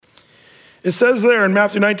It says there in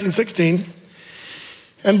Matthew 19:16,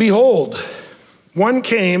 and behold, one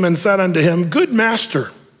came and said unto him, Good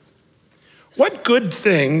master, what good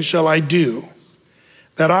thing shall I do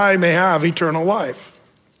that I may have eternal life?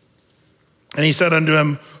 And he said unto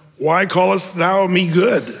him, Why callest thou me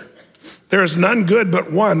good? There is none good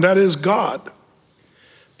but one, that is God.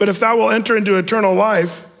 But if thou wilt enter into eternal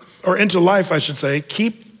life, or into life, I should say,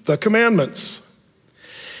 keep the commandments.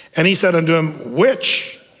 And he said unto him,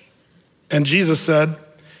 Which? And Jesus said,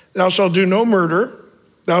 Thou shalt do no murder,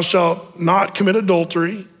 thou shalt not commit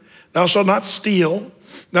adultery, thou shalt not steal,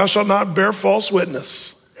 thou shalt not bear false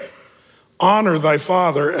witness. Honor thy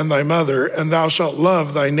father and thy mother, and thou shalt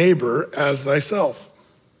love thy neighbor as thyself.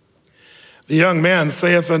 The young man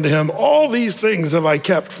saith unto him, All these things have I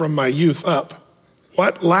kept from my youth up.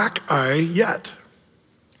 What lack I yet?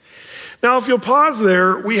 Now, if you'll pause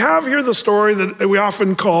there, we have here the story that we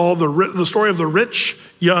often call the story of the rich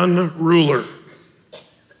young ruler.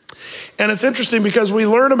 And it's interesting because we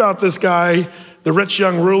learn about this guy, the rich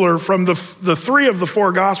young ruler, from the three of the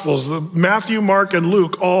four Gospels. Matthew, Mark, and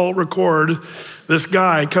Luke all record this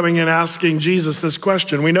guy coming and asking Jesus this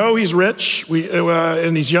question. We know he's rich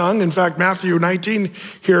and he's young. In fact, Matthew 19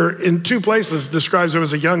 here in two places describes him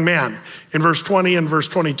as a young man. In verse 20 and verse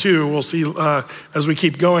 22, we'll see as we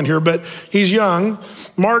keep going here, but he's young.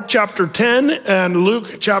 Mark chapter 10 and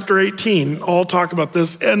Luke chapter 18 all talk about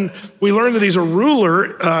this. And we learn that he's a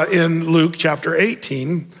ruler in Luke chapter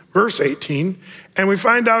 18, verse 18. And we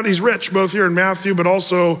find out he's rich, both here in Matthew, but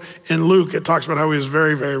also in Luke. It talks about how he was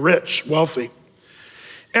very, very rich, wealthy.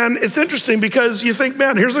 And it's interesting because you think,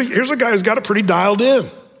 man, here's a guy who's got it pretty dialed in,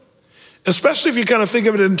 especially if you kind of think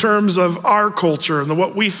of it in terms of our culture and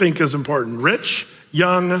what we think is important. Rich,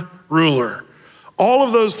 young, ruler. All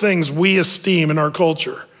of those things we esteem in our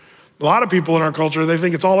culture. A lot of people in our culture, they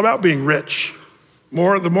think it's all about being rich.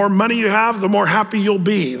 The more money you have, the more happy you'll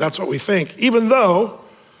be. That's what we think. Even though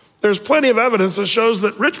there's plenty of evidence that shows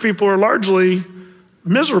that rich people are largely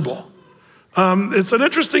miserable. It's an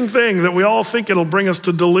interesting thing that we all think it'll bring us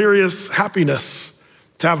to delirious happiness,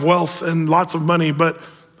 to have wealth and lots of money, but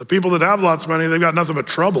the people that have lots of money, they've got nothing but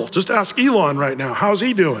trouble. Just ask Elon right now, how's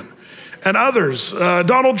he doing? And others,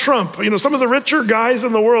 Donald Trump, some of the richer guys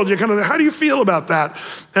in the world, how do you feel about that?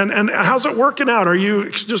 And how's it working out? Are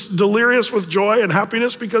you just delirious with joy and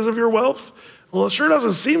happiness because of your wealth? Well, it sure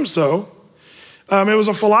doesn't seem so. It was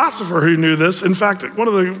a philosopher who knew this. In fact, one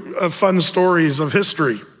of the fun stories of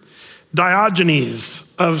history,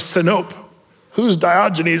 Diogenes of Sinope. Who's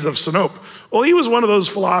Diogenes of Sinope? Well, he was one of those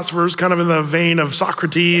philosophers kind of in the vein of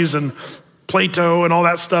Socrates and Plato and all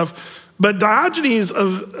that stuff. But Diogenes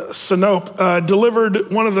of Sinope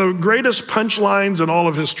delivered one of the greatest punchlines in all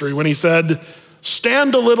of history when he said,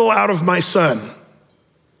 Stand a little out of my sun.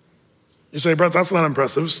 You say, Brett, that's not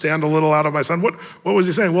impressive. Stand a little out of my sun. What was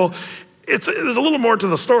he saying? Well, there's a little more to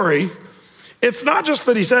the story. It's not just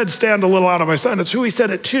that he said, stand a little out of my sun. It's who he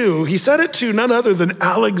said it to. He said it to none other than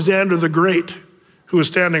Alexander the Great, who was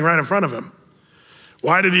standing right in front of him.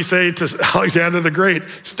 Why did he say to Alexander the Great,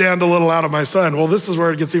 stand a little out of my sun? Well, this is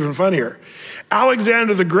where it gets even funnier.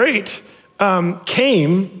 Alexander the Great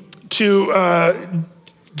came to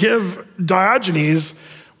give Diogenes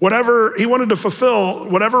whatever he wanted to fulfill,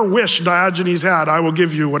 whatever wish Diogenes had. I will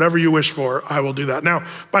give you whatever you wish for, I will do that. Now,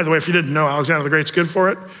 by the way, if you didn't know, Alexander the Great's good for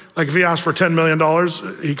it. Like if he asked for $10 million,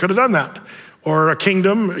 he could have done that. Or a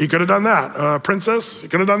kingdom, he could have done that. A princess, he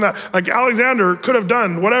could have done that. Like Alexander could have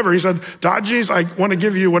done whatever. He said, Diogenes, I want to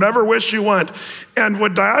give you whatever wish you want. And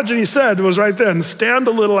what Diogenes said was right then, stand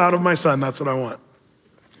a little out of my sun, that's what I want.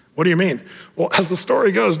 What do you mean? Well, as the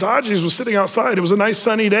story goes, Diogenes was sitting outside. It was a nice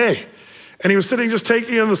sunny day. And he was sitting just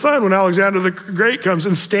taking in the sun when Alexander the Great comes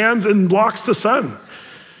and stands and blocks the sun.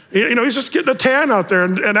 He's just getting a tan out there.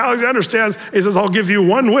 And Alexander stands, he says, I'll give you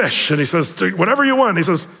one wish. And he says, whatever you want. He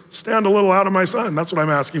says, stand a little out of my sun. That's what I'm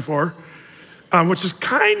asking for. Which is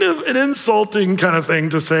kind of an insulting kind of thing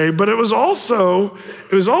to say. But it was also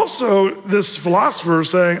this philosopher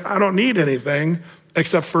saying, I don't need anything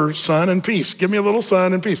except for sun and peace. Give me a little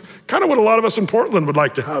sun and peace. Kind of what a lot of us in Portland would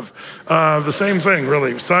like to have. The same thing,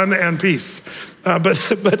 really, sun and peace.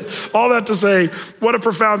 But all that to say, what a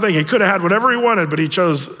profound thing. He could have had whatever he wanted, but he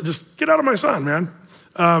chose, just get out of my sun, man.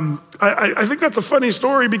 I think that's a funny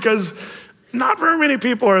story because not very many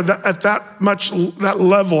people are at that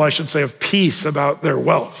level, I should say, of peace about their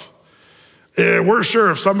wealth. We're sure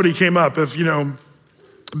if somebody came up, if,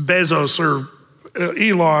 Bezos or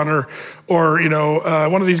Elon or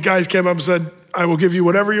one of these guys came up and said, I will give you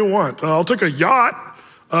whatever you want. I'll take a yacht.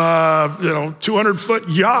 200-foot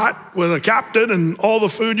yacht with a captain and all the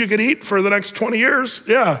food you could eat for the next 20 years.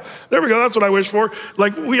 Yeah, there we go. That's what I wish for.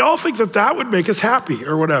 Like, we all think that would make us happy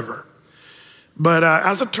or whatever. But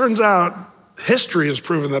as it turns out, history has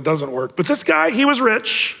proven that doesn't work. But this guy, he was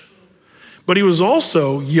rich, but he was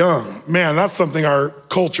also young. Man, that's something our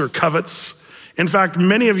culture covets. In fact,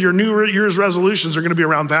 many of your New Year's resolutions are going to be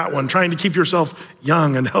around that one, trying to keep yourself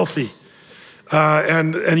young and healthy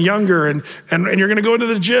and younger. And you're going to go into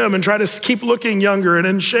the gym and try to keep looking younger and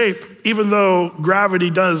in shape, even though gravity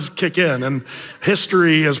does kick in. And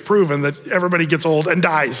history has proven that everybody gets old and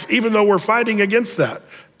dies, even though we're fighting against that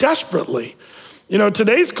desperately.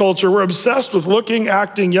 Today's culture, we're obsessed with looking,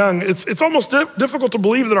 acting young. It's almost difficult to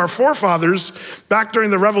believe that our forefathers, back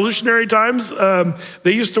during the revolutionary times,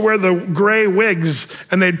 they used to wear the gray wigs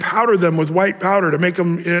and they'd powder them with white powder to make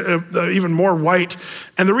them even more white.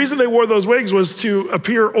 And the reason they wore those wigs was to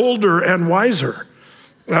appear older and wiser.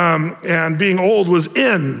 And being old was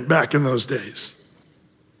in back in those days.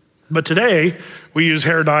 But today, we use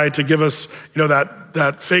hair dye to give us,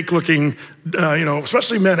 that fake looking,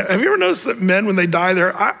 especially men. Have you ever noticed that men, when they dye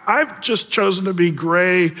their, I've just chosen to be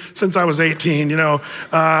gray since I was 18, and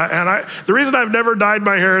the reason I've never dyed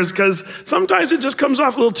my hair is because sometimes it just comes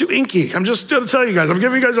off a little too inky. I'm just gonna tell you guys, I'm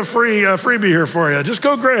giving you guys a freebie here for you. Just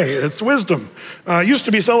go gray, it's wisdom. Used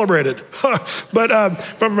to be celebrated. But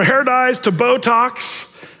from hair dyes to Botox,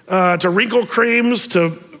 to wrinkle creams,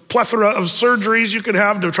 to plethora of surgeries you can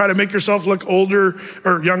have to try to make yourself look older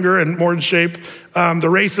or younger and more in shape. The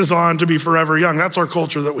race is on to be forever young. That's our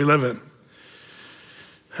culture that we live in.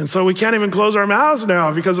 And so we can't even close our mouths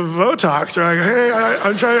now because of Botox. They're like, hey,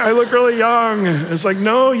 I look really young. It's like,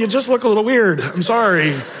 no, you just look a little weird. I'm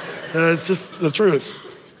sorry. It's just the truth.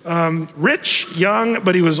 Rich, young,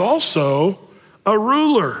 but he was also a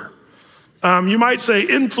ruler. You might say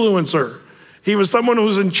influencer. He was someone who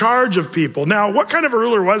was in charge of people. Now, what kind of a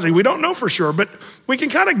ruler was he? We don't know for sure, but we can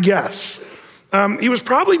kind of guess. He was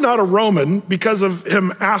probably not a Roman because of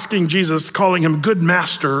him asking Jesus, calling him good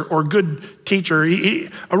master or good teacher.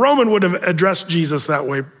 A Roman would have addressed Jesus that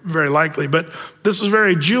way, very likely, but this is a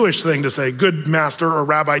very Jewish thing to say, good master or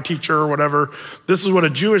rabbi teacher or whatever. This is what a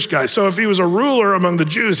Jewish guy. So if he was a ruler among the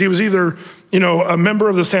Jews, he was either, a member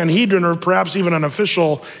of the Sanhedrin or perhaps even an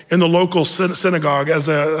official in the local synagogue as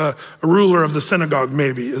a ruler of the synagogue,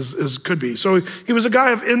 maybe, could be. So he was a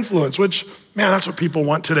guy of influence, which, man, that's what people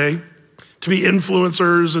want today. To be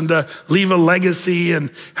influencers and to leave a legacy and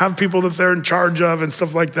have people that they're in charge of and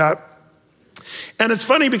stuff like that. And it's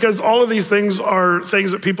funny because all of these things are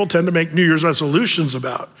things that people tend to make New Year's resolutions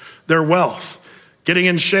about. Their wealth, getting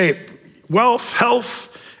in shape, wealth,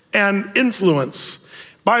 health, and influence.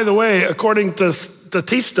 By the way, according to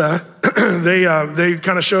Statista, they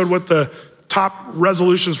kind of showed what the top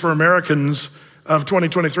resolutions for Americans of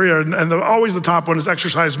 2023 are, and always the top one is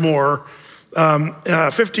exercise more.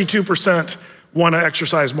 52% want to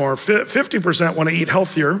exercise more, 50% want to eat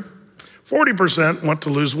healthier, 40% want to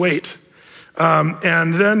lose weight.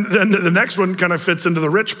 And then the next one kind of fits into the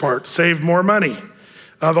rich part, save more money.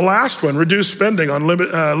 The last one, reduce spending on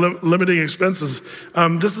limiting expenses.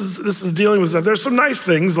 This is dealing with stuff. There's some nice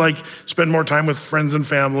things like spend more time with friends and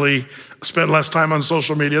family, spend less time on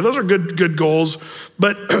social media. Those are good goals.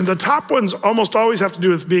 But the top ones almost always have to do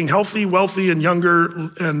with being healthy, wealthy, and younger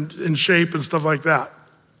and in shape and stuff like that.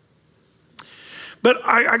 But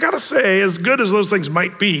I gotta say, as good as those things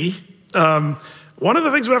might be, one of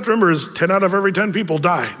the things we have to remember is 10 out of every 10 people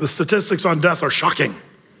die. The statistics on death are shocking.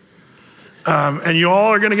 And you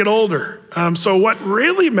all are gonna get older. So what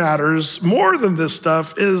really matters more than this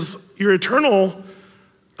stuff is your eternal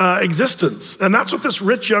existence. And that's what this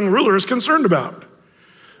rich young ruler is concerned about.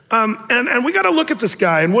 And we gotta look at this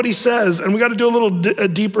guy and what he says, and we gotta do a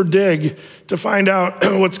deeper dig to find out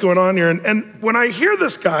what's going on here. And when I hear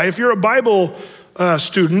this guy, if you're a Bible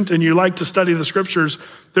student and you like to study the scriptures,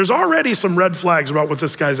 there's already some red flags about what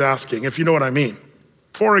this guy's asking, if you know what I mean.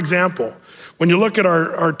 For example, when you look at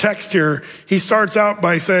our text here, he starts out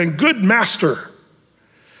by saying, good master.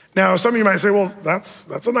 Now, some of you might say, well,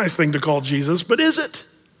 that's a nice thing to call Jesus, but is it?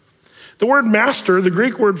 The word master, the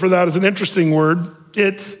Greek word for that is an interesting word.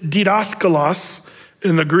 It's didaskalos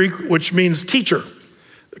in the Greek, which means teacher.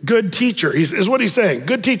 Good teacher is what he's saying.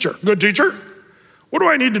 Good teacher. Good teacher? What do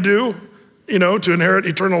I need to do, to inherit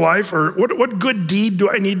eternal life? Or what good deed do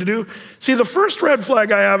I need to do? See, the first red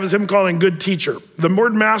flag I have is him calling good teacher. The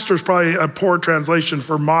word master is probably a poor translation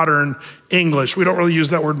for modern English. We don't really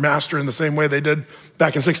use that word master in the same way they did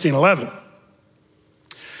back in 1611.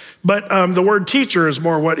 But the word teacher is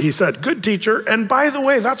more what he said, good teacher. And by the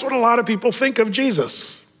way, that's what a lot of people think of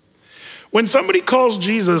Jesus. When somebody calls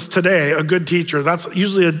Jesus today a good teacher, that's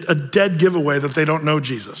usually a dead giveaway that they don't know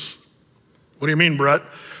Jesus. What do you mean, Brett?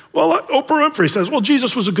 Well, Oprah Winfrey says, well,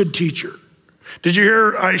 Jesus was a good teacher. Did you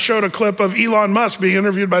hear, I showed a clip of Elon Musk being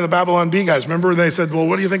interviewed by the Babylon Bee guys. Remember when they said, well,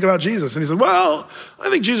 what do you think about Jesus? And he said, well, I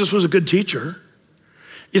think Jesus was a good teacher.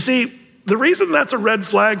 You see, the reason that's a red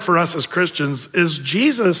flag for us as Christians is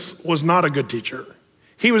Jesus was not a good teacher.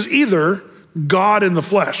 He was either God in the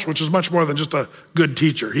flesh, which is much more than just a good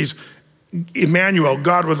teacher. He's Emmanuel,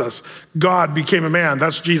 God with us. God became a man,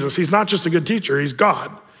 that's Jesus. He's not just a good teacher, he's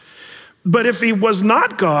God. But if he was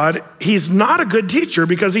not God, he's not a good teacher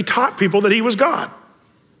because he taught people that he was God.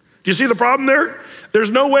 Do you see the problem there?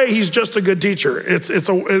 There's no way he's just a good teacher. It's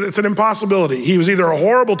an impossibility. He was either a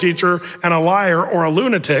horrible teacher and a liar or a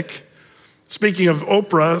lunatic. Speaking of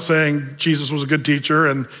Oprah saying Jesus was a good teacher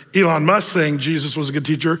and Elon Musk saying Jesus was a good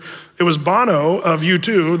teacher, it was Bono of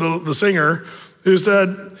U2, the singer, who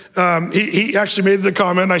said, he actually made the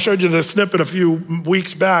comment, and I showed you the snippet a few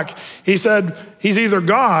weeks back. He said, he's either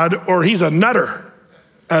God or he's a nutter,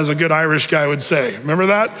 as a good Irish guy would say. Remember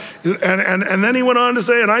that? And then he went on to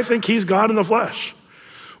say, and I think he's God in the flesh,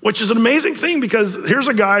 which is an amazing thing because here's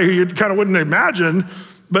a guy who you kind of wouldn't imagine,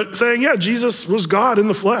 but saying, yeah, Jesus was God in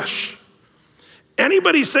the flesh.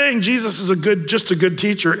 Anybody saying Jesus is just a good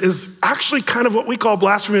teacher is actually kind of what we call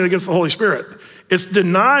blasphemy against the Holy Spirit. It's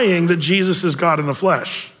denying that Jesus is God in the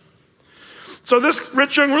flesh. So this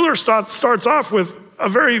rich young ruler starts off with a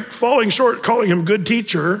very falling short, calling him good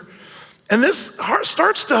teacher. And this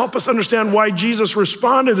starts to help us understand why Jesus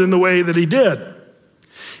responded in the way that he did.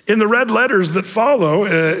 In the red letters that follow,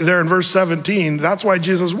 there in verse 17, that's why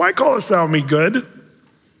Jesus, why callest thou me good?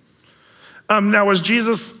 Now, was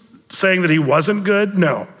Jesus saying that he wasn't good?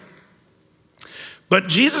 No. But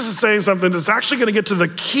Jesus is saying something that's actually going to get to the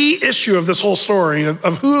key issue of this whole story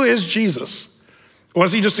of who is Jesus?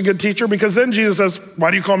 Was he just a good teacher? Because then Jesus says, why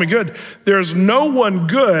do you call me good? There's no one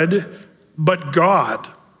good but God.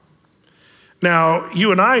 Now,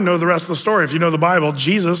 you and I know the rest of the story. If you know the Bible,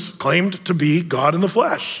 Jesus claimed to be God in the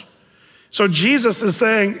flesh. So Jesus is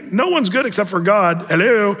saying, no one's good except for God.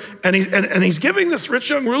 Hello. And he's giving this rich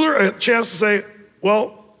young ruler a chance to say,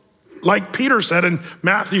 well, like Peter said in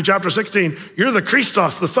Matthew chapter 16, you're the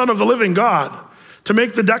Christos, the Son of the living God, to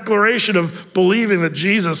make the declaration of believing that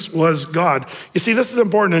Jesus was God. You see, this is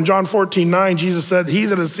important. In John 14:9, Jesus said, he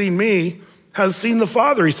that has seen me has seen the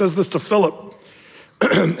Father. He says this to Philip.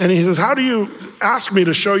 And he says, how do you ask me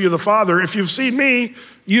to show you the Father? If you've seen me,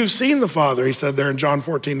 you've seen the Father, he said there in John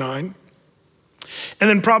 14:9. And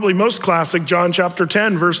then probably most classic, John chapter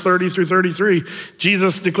 10, verse 30 through 33,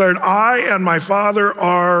 Jesus declared, I and my Father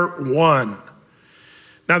are one.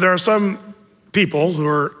 Now there are some people who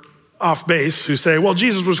are off base who say, well,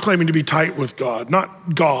 Jesus was claiming to be tight with God,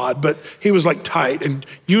 not God, but he was like tight and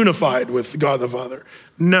unified with God the Father.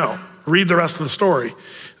 No, read the rest of the story.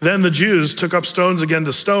 Then the Jews took up stones again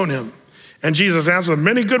to stone him. And Jesus answered them,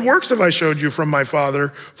 many good works have I showed you from my Father.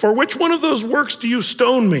 For which one of those works do you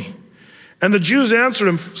stone me? And the Jews answered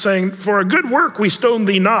him, saying, for a good work we stone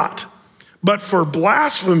thee not, but for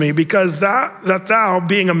blasphemy, because that thou,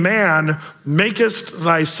 being a man, makest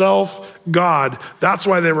thyself God. That's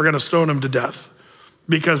why they were going to stone him to death,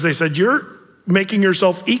 because they said, you're making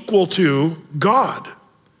yourself equal to God,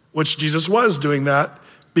 which Jesus was doing that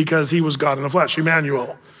because he was God in the flesh,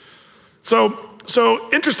 Emmanuel. So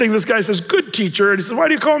interesting, this guy says, good teacher. And he says, why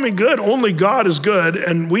do you call me good? Only God is good.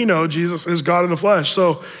 And we know Jesus is God in the flesh.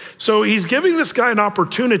 So he's giving this guy an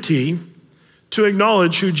opportunity to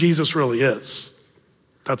acknowledge who Jesus really is.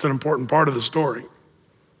 That's an important part of the story.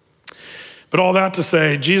 But all that to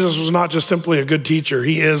say, Jesus was not just simply a good teacher.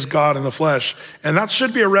 He is God in the flesh. And that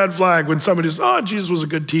should be a red flag when somebody says, oh, Jesus was a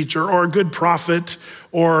good teacher or a good prophet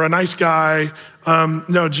or a nice guy.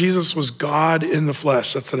 No, Jesus was God in the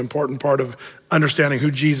flesh. That's an important part of understanding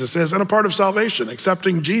who Jesus is and a part of salvation,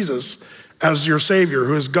 accepting Jesus as your Savior,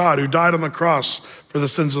 who is God, who died on the cross for the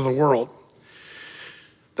sins of the world.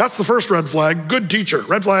 That's the first red flag, good teacher,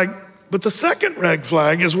 red flag. But the second red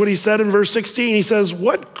flag is what he said in verse 16. He says,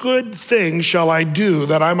 what good thing shall I do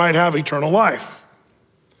that I might have eternal life?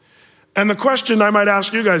 And the question I might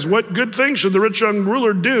ask you guys, what good thing should the rich young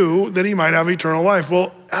ruler do that he might have eternal life?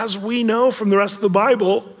 Well, as we know from the rest of the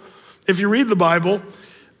Bible, if you read the Bible,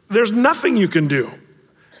 there's nothing you can do.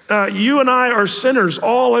 You and I are sinners.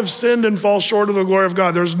 All have sinned and fall short of the glory of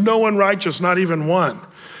God. There's no one righteous, not even one.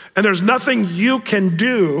 And there's nothing you can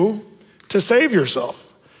do to save yourself.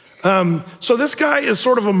 So this guy is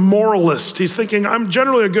sort of a moralist. He's thinking, I'm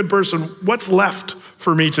generally a good person. What's left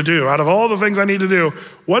for me to do? Out of all the things I need to do,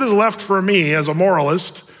 what is left for me as a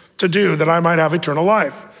moralist to do that I might have eternal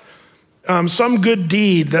life? some good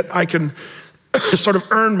deed that I can sort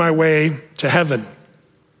of earn my way to heaven.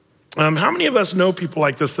 How many of us know people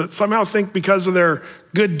like this that somehow think because of their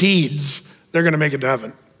good deeds, they're gonna make it to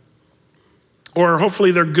heaven? Or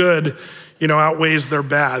hopefully their good, outweighs their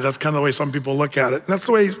bad. That's kind of the way some people look at it. And that's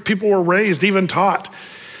the way people were raised, even taught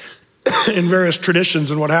in various traditions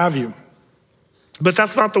and what have you. But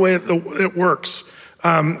that's not the way it works.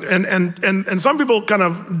 And some people kind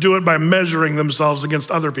of do it by measuring themselves against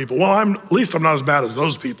other people. Well, at least I'm not as bad as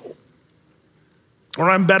those people. Or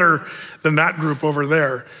I'm better than that group over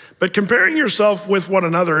there. But comparing yourself with one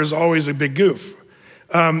another is always a big goof.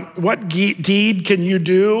 What deed can you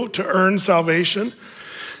do to earn salvation?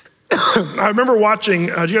 I remember watching,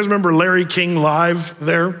 do you guys remember Larry King Live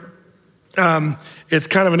there? It's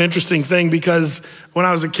kind of an interesting thing because when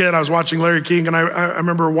I was a kid, I was watching Larry King, and I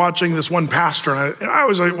remember watching this one pastor, and I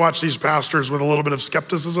always watch these pastors with a little bit of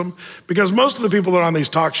skepticism because most of the people that are on these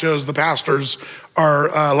talk shows, the pastors,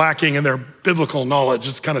 are lacking in their biblical knowledge.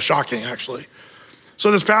 It's kind of shocking, actually.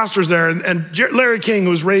 So this pastor's there, and Larry King,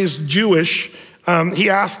 who was raised Jewish, he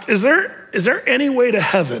asked, is there any way to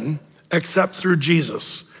heaven except through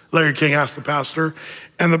Jesus? Larry King asked the pastor,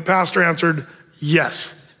 and the pastor answered,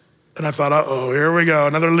 yes. And I thought, here we go,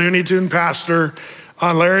 another Looney Tune pastor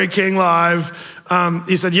on Larry King Live.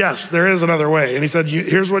 He said, yes, there is another way. And he said,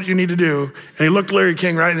 here's what you need to do. And he looked Larry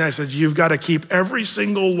King right in the eye and said, you've got to keep every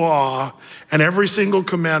single law and every single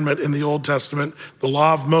commandment in the Old Testament, the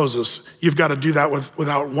law of Moses. You've got to do that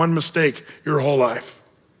without one mistake your whole life.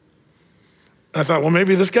 And I thought, well,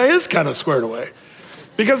 maybe this guy is kind of squared away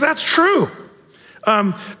because that's true.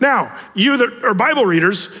 Now, you that are Bible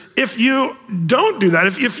readers, if you don't do that,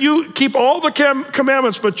 if you keep all the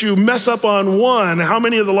commandments, but you mess up on one, how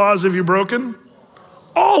many of the laws have you broken?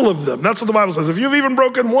 All of them. That's what the Bible says. If you've even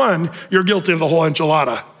broken one, you're guilty of the whole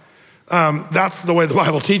enchilada. That's the way the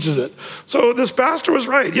Bible teaches it. So this pastor was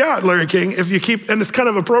right. Yeah, Larry King, if you keep, and it's kind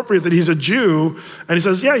of appropriate that he's a Jew, and he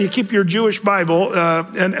says, yeah, you keep your Jewish Bible.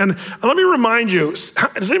 And let me remind you,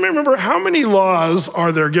 does anybody remember how many laws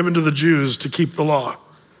are there given to the Jews to keep the law?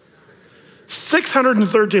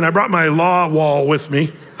 613. I brought my law wall with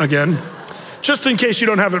me again, just in case you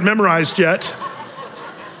don't have it memorized yet.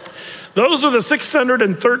 Those are the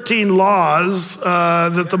 613 laws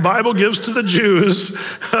that the Bible gives to the Jews,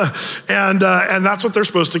 and that's what they're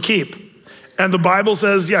supposed to keep. And the Bible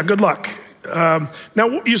says, yeah, good luck.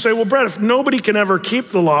 Now you say, well, Brett, if nobody can ever keep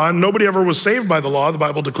the law and nobody ever was saved by the law, the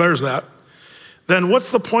Bible declares that, then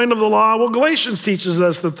what's the point of the law? Well, Galatians teaches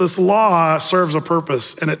us that this law serves a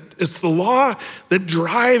purpose, and it's the law that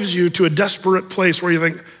drives you to a desperate place where you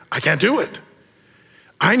think, I can't do it.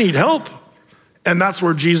 I need help. And that's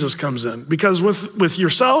where Jesus comes in, because with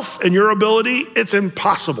yourself and your ability, it's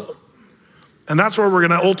impossible. And that's where we're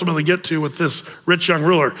gonna ultimately get to with this rich young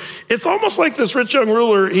ruler. It's almost like this rich young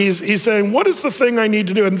ruler, he's saying, what is the thing I need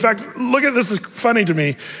to do? In fact, look at this, is funny to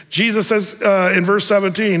me. Jesus says in verse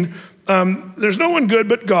 17, there's no one good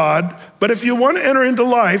but God, but if you want to enter into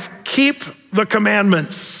life, keep the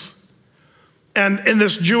commandments. And in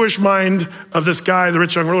this Jewish mind of this guy, the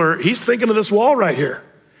rich young ruler, he's thinking of this wall right here.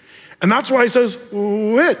 And that's why he says,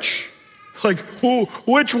 which? Like,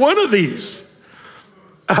 which one of these?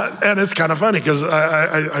 And it's kind of funny because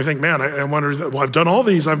I think, man, I wonder, well, I've done all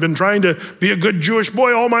these. I've been trying to be a good Jewish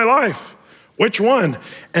boy all my life. Which one?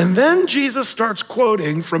 And then Jesus starts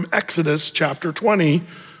quoting from Exodus chapter 20,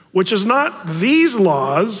 which is not these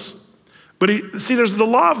laws, but there's the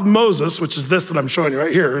law of Moses, which is this that I'm showing you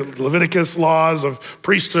right here, Leviticus laws of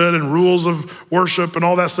priesthood and rules of worship and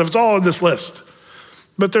all that stuff. It's all in this list.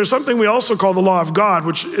 But there's something we also call the law of God,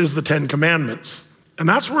 which is the 10 Commandments. And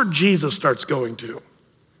that's where Jesus starts going to.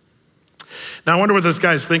 Now, I wonder what this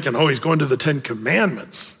guy's thinking. Oh, he's going to the 10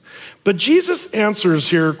 Commandments. But Jesus answers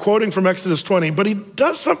here, quoting from Exodus 20, but he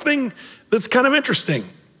does something that's kind of interesting.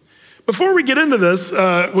 Before we get into this,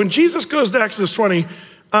 when Jesus goes to Exodus 20,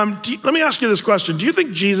 let me ask you this question. Do you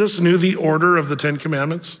think Jesus knew the order of the 10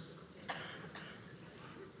 Commandments?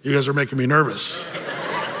 You guys are making me nervous.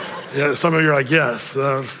 Yeah, some of you are like, yes,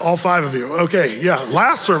 all 5 of you. Okay, yeah.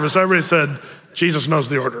 Last service, everybody said Jesus knows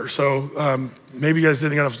the order. So maybe you guys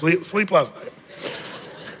didn't get enough sleep last night.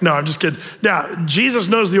 No, I'm just kidding. Yeah, Jesus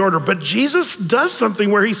knows the order, but Jesus does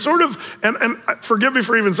something where he sort of, and forgive me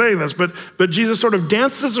for even saying this, but Jesus sort of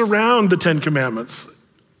dances around the 10 Commandments.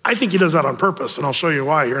 I think he does that on purpose, and I'll show you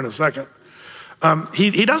why here in a second.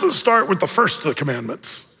 He doesn't start with the first of the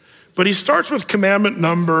commandments, but he starts with commandment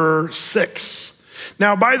number 6.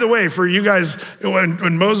 Now, by the way, for you guys,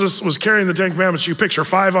 when Moses was carrying the 10 Commandments, you picture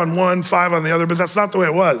 5 on one, 5 on the other, but that's not the way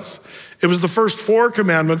it was. It was the first 4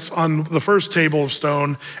 commandments on the first table of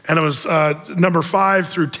stone, and it was number 5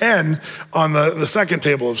 through 10 on the second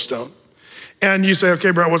table of stone. And you say,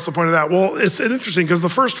 okay, Brett, what's the point of that? Well, it's interesting because the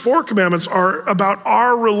first 4 commandments are about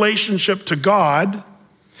our relationship to God,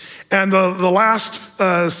 and the last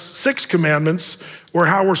 6 commandments were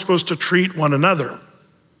how we're supposed to treat one another.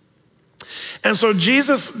 And so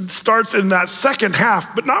Jesus starts in that second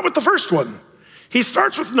half, but not with the first one. He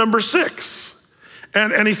starts with number 6.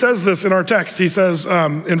 And he says this in our text. He says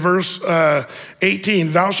in verse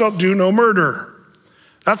 18, thou shalt do no murder.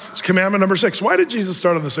 That's commandment number 6. Why did Jesus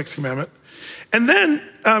start on the 6th commandment? And then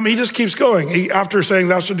he just keeps going. After saying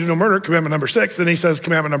thou shalt do no murder, commandment number 6, then he says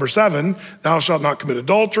commandment number 7, thou shalt not commit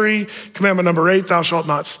adultery. Commandment number 8, thou shalt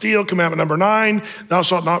not steal. Commandment number 9, thou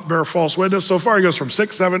shalt not bear false witness. So far he goes from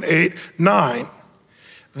 6, 7, 8, 9.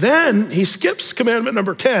 Then he skips commandment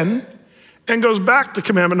number 10 and goes back to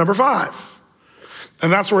commandment number 5.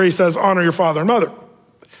 And that's where he says, honor your father and mother.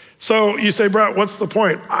 So you say, Brett, what's the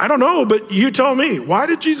point? I don't know, but you tell me. Why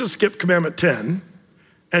did Jesus skip commandment 10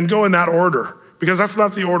 and go in that order? Because that's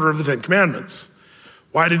not the order of the 10 commandments.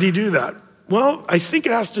 Why did he do that? Well, I think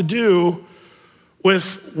it has to do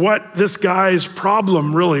with what this guy's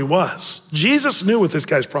problem really was. Jesus knew what this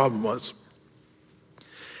guy's problem was.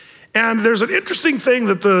 And there's an interesting thing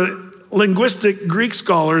that the linguistic Greek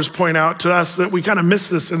scholars point out to us that we kind of miss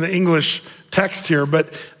this in the English text here,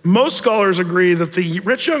 but most scholars agree that the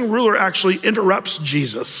rich young ruler actually interrupts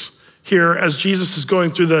Jesus here as Jesus is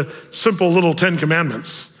going through the simple little 10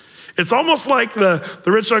 commandments. It's almost like the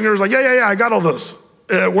rich young ruler is like, yeah, I got all those.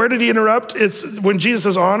 Where did he interrupt? It's when Jesus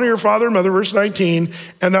says, honor your father and mother, verse 19,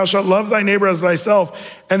 and thou shalt love thy neighbor as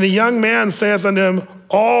thyself. And the young man saith unto him,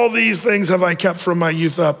 all these things have I kept from my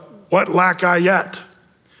youth up. What lack I yet?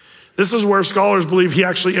 This is where scholars believe he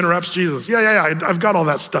actually interrupts Jesus. Yeah, I've got all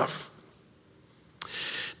that stuff.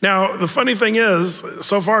 Now, the funny thing is,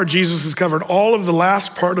 so far, Jesus has covered all of the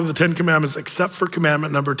last part of the 10 commandments except for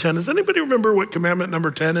commandment number 10. Does anybody remember what commandment number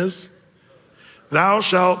 10 is? Thou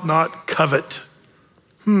shalt not covet.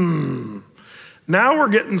 Now we're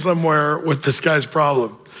getting somewhere with this guy's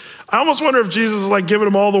problem. I almost wonder if Jesus is like giving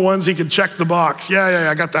him all the ones he could check the box. Yeah,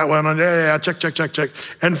 I got that one. Yeah, check.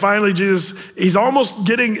 And finally, Jesus, he's almost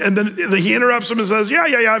getting, and then he interrupts him and says, yeah,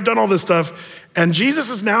 I've done all this stuff. And Jesus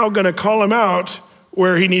is now going to call him out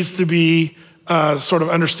where he needs to be sort of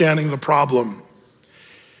understanding the problem.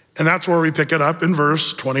 And that's where we pick it up in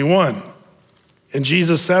verse 21. And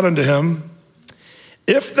Jesus said unto him,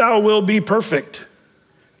 if thou wilt be perfect,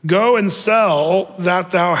 go and sell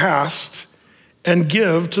that thou hast and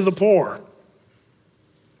give to the poor.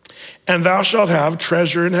 And thou shalt have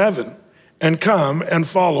treasure in heaven, and come and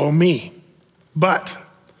follow me. But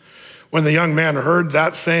when the young man heard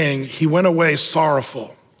that saying, he went away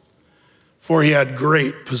sorrowful, for he had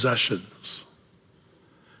great possessions.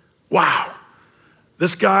 Wow.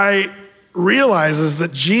 This guy realizes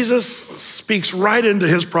that Jesus speaks right into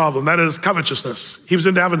his problem. That is covetousness. He was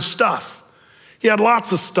into having stuff. He had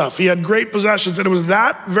lots of stuff. He had great possessions. And it was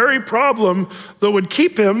that very problem that would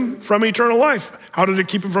keep him from eternal life. How did it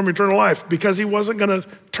keep him from eternal life? Because he wasn't going to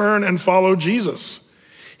turn and follow Jesus.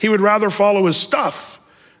 He would rather follow his stuff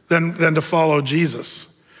than to follow Jesus.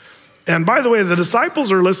 And by the way, the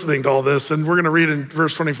disciples are listening to all this, and we're going to read in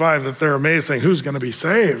verse 25 that they're amazed, saying, who's going to be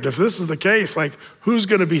saved? If this is the case, like, who's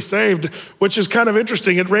going to be saved? Which is kind of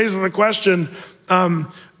interesting. It raises the question,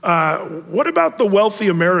 what about the wealthy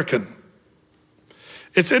American?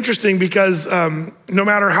 It's interesting because no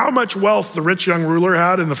matter how much wealth the rich young ruler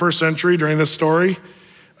had in the first century during this story,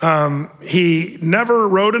 he never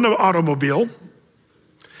rode in an automobile.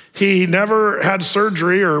 He never had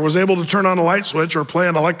surgery or was able to turn on a light switch or play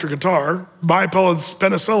an electric guitar, buy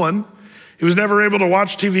penicillin. He was never able to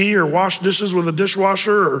watch TV or wash dishes with a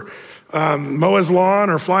dishwasher or mow his lawn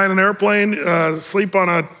or fly in an airplane, sleep on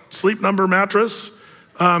a sleep number mattress.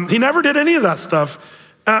 He never did any of that stuff.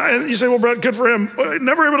 And you say, well, Brett, good for him.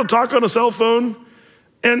 Never able to talk on a cell phone.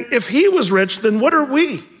 And if he was rich, then what are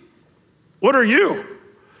we? What are you?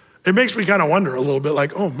 It makes me kind of wonder a little bit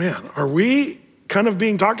like, oh man, are we kind of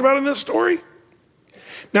being talked about in this story?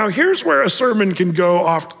 Now, here's where a sermon can go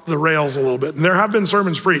off the rails a little bit. And there have been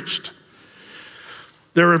sermons preached.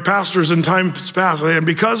 There were pastors in times past, and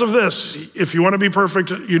because of this, if you want to be perfect,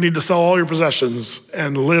 you need to sell all your possessions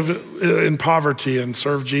and live in poverty and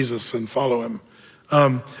serve Jesus and follow him.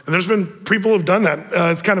 And there's been people who've done that.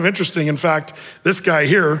 It's kind of interesting. In fact, this guy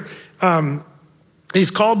here,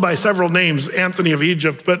 he's called by several names, Anthony of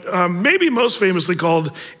Egypt, but maybe most famously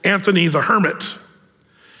called Anthony the Hermit.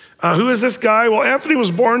 Who is this guy? Well, Anthony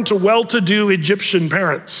was born to well-to-do Egyptian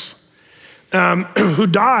parents who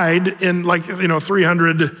died in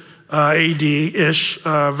 300 AD-ish,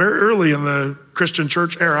 very early in the Christian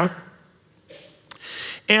church era.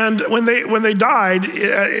 And when they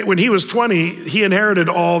died, when he was 20, he inherited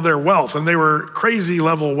all their wealth, and they were crazy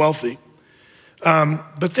level wealthy.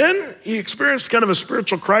 But then he experienced kind of a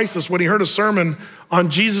spiritual crisis when he heard a sermon on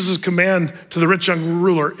Jesus' command to the rich young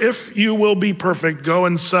ruler: if you will be perfect, go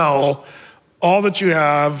and sell all that you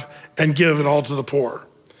have and give it all to the poor.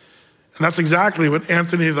 And that's exactly what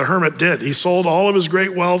Anthony the Hermit did. He sold all of his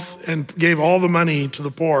great wealth and gave all the money to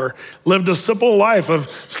the poor, lived a simple life of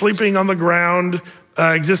sleeping on the ground,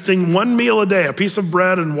 existing one meal a day, a piece of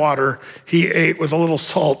bread and water he ate with a little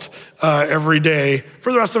salt every day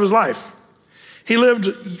for the rest of his life. He lived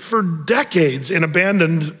for decades in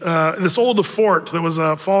abandoned, this old fort that was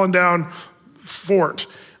a fallen down fort,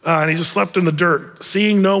 and he just slept in the dirt,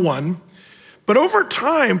 seeing no one. But over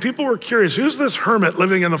time, people were curious, who's this hermit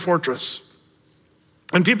living in the fortress?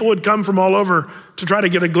 And people would come from all over to try to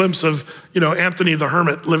get a glimpse of, Anthony the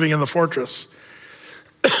Hermit living in the fortress.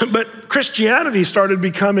 But Christianity started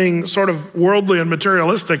becoming sort of worldly and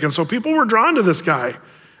materialistic, and so people were drawn to this guy,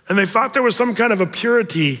 and they thought there was some kind of a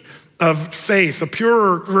purity of faith, a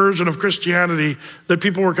purer version of Christianity that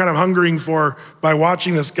people were kind of hungering for by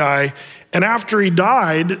watching this guy. And after he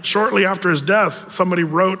died, shortly after his death, somebody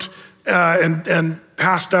wrote and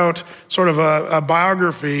passed out sort of a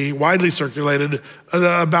biography, widely circulated,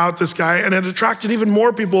 about this guy, and it attracted even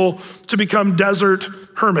more people to become desert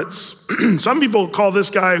hermits. Some people call this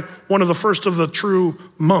guy one of the first of the true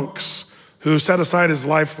monks who set aside his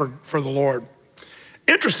life for the Lord.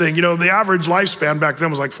 Interesting, the average lifespan back then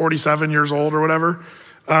was like 47 years old or whatever,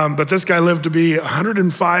 but this guy lived to be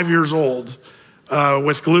 105 years old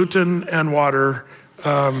with gluten and water,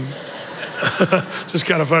 just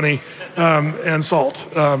kind of funny, and salt.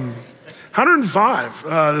 105,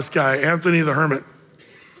 this guy, Anthony the Hermit.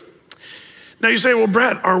 Now you say, well,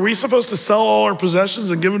 Brett, are we supposed to sell all our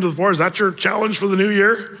possessions and give them to the poor? Is that your challenge for the new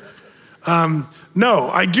year? No,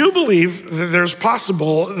 I do believe that there's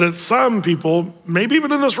possible that some people, maybe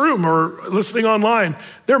even in this room or listening online,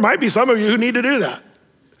 there might be some of you who need to do that.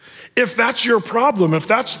 If that's your problem, if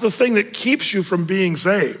that's the thing that keeps you from being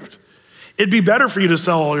saved, it'd be better for you to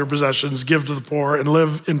sell all your possessions, give to the poor, and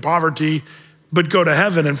live in poverty, but go to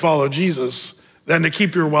heaven and follow Jesus, than to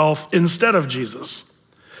keep your wealth instead of Jesus.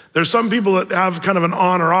 There's some people that have kind of an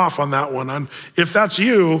on or off on that one. And if that's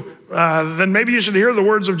you, then maybe you should hear the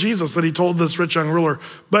words of Jesus that he told this rich young ruler.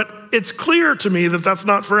 But it's clear to me that that's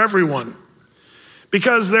not for everyone.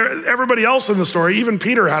 Because everybody else in the story, even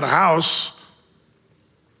Peter had a house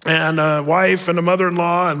and a wife and a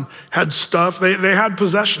mother-in-law and had stuff. They had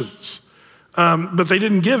possessions. But they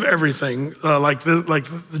didn't give everything like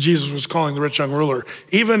Jesus was calling the rich young ruler.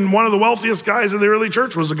 Even one of the wealthiest guys in the early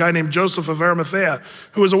church was a guy named Joseph of Arimathea,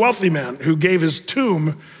 who was a wealthy man who gave his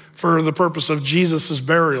tomb for the purpose of Jesus's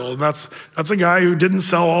burial. And that's a guy who didn't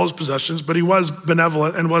sell all his possessions, but he was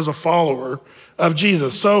benevolent and was a follower of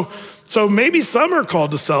Jesus. So maybe some are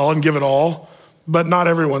called to sell and give it all, but not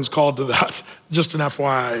everyone's called to that. Just an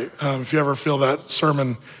FYI, if you ever feel that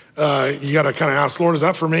sermon, you got to kind of ask, Lord, is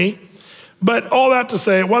that for me? But all that to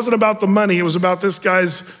say, it wasn't about the money. It was about this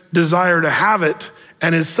guy's desire to have it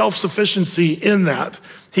and his self-sufficiency in that.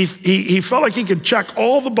 He felt like he could check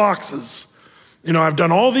all the boxes. I've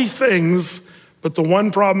done all these things, but the one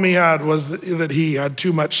problem he had was that he had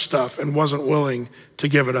too much stuff and wasn't willing to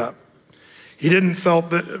give it up. He didn't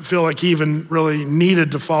feel like he even really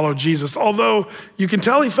needed to follow Jesus, although you can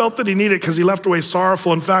tell he felt that he needed it because he left away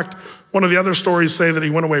sorrowful. In fact, one of the other stories say that he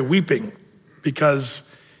went away weeping because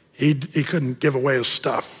he couldn't give away his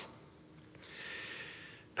stuff.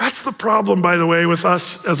 That's the problem, by the way, with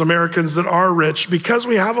us as Americans that are rich. Because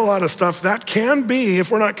we have a lot of stuff, that can be,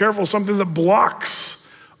 if we're not careful, something that blocks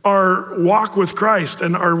our walk with Christ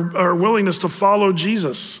and our willingness to follow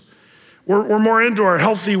Jesus. We're more into our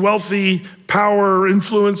healthy, wealthy, power,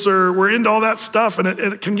 influencer. We're into all that stuff, and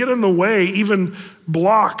it can get in the way, even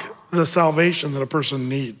block the salvation that a person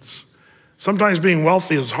needs. Sometimes being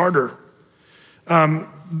wealthy is harder.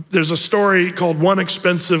 There's a story called One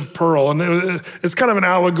Expensive Pearl, and it's kind of an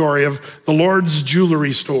allegory of the Lord's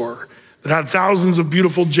jewelry store that had thousands of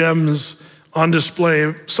beautiful gems on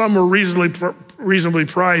display. Some were reasonably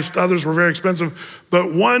priced, others were very expensive,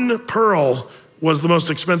 but one pearl was the most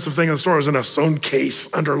expensive thing in the store. It was in a sewn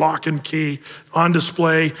case under lock and key on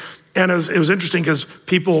display. And it was interesting because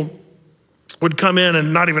people would come in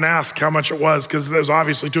and not even ask how much it was because it was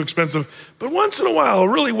obviously too expensive. But once in a while, a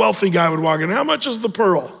really wealthy guy would walk in, how much is the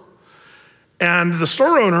pearl? And the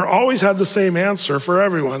store owner always had the same answer for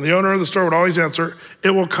everyone. The owner of the store would always answer,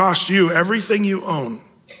 it will cost you everything you own.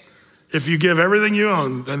 If you give everything you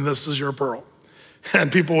own, then this is your pearl.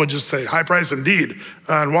 And people would just say, high price indeed,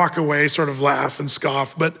 and walk away, sort of laugh and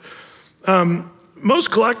scoff. But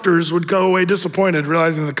most collectors would go away disappointed,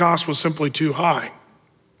 realizing the cost was simply too high.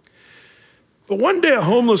 But one day, a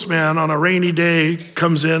homeless man on a rainy day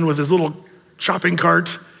comes in with his little shopping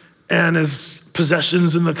cart and his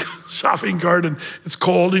possessions in the shopping cart, and it's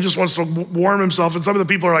cold. He just wants to warm himself. And some of the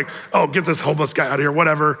people are like, oh, get this homeless guy out of here,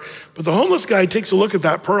 whatever. But the homeless guy takes a look at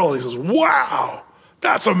that pearl and he says, wow,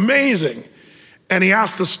 that's amazing. And he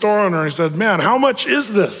asked the store owner, he said, man, how much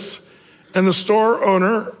is this? And the store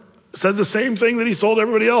owner said the same thing that he told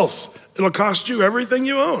everybody else. It'll cost you everything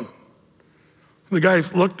you own. The guy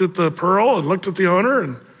looked at the pearl and looked at the owner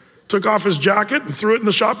and took off his jacket and threw it in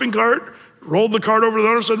the shopping cart, rolled the cart over to the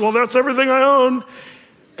owner and said, well, that's everything I own.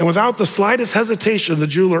 And without the slightest hesitation, the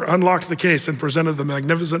jeweler unlocked the case and presented the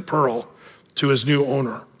magnificent pearl to his new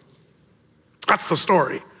owner. That's the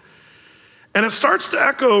story. And it starts to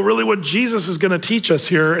echo really what Jesus is going to teach us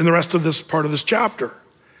here in the rest of this part of this chapter.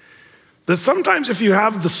 That sometimes if you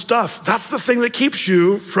have the stuff, that's the thing that keeps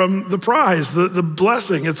you from the prize, the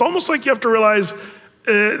blessing. It's almost like you have to realize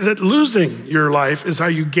that losing your life is how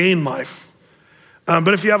you gain life.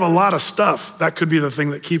 But if you have a lot of stuff, that could be the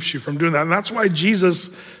thing that keeps you from doing that. And that's why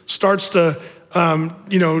Jesus starts to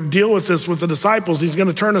deal with this with the disciples. He's going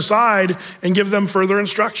to turn aside and give them further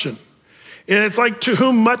instruction. And it's like, to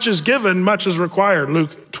whom much is given, much is required.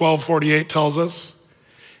 Luke 12:48 tells us.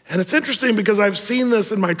 And it's interesting because I've seen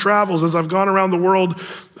this in my travels as I've gone around the world.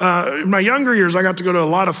 In my younger years, I got to go to a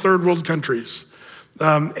lot of third world countries.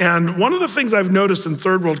 And one of the things I've noticed in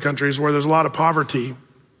third world countries where there's a lot of poverty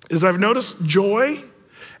is I've noticed joy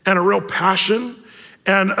and a real passion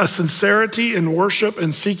and a sincerity in worship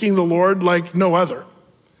and seeking the Lord like no other.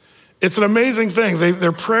 It's an amazing thing.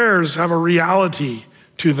 Their prayers have a reality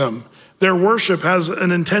to them. Their worship has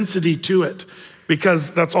an intensity to it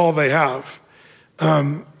because that's all they have.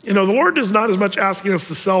 The Lord is not as much asking us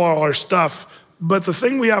to sell all our stuff, but the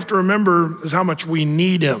thing we have to remember is how much we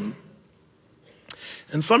need him.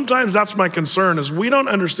 And sometimes that's my concern, is we don't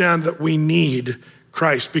understand that we need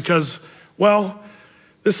Christ because, well,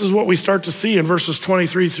 this is what we start to see in verses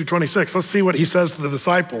 23 through 26. Let's see what he says to the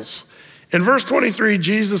disciples. In verse 23,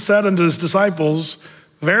 Jesus said unto his disciples,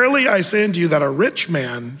 verily I say unto you that a rich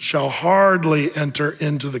man shall hardly enter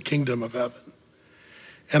into the kingdom of heaven.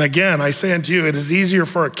 And again, I say unto you, it is easier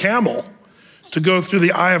for a camel to go through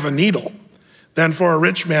the eye of a needle than for a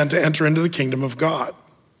rich man to enter into the kingdom of God.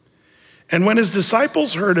 And when his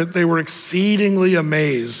disciples heard it, they were exceedingly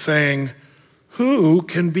amazed, saying, who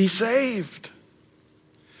can be saved?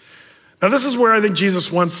 Now this is where I think Jesus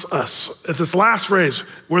wants us. At this last phrase,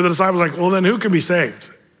 where the disciples are like, well then who can be saved?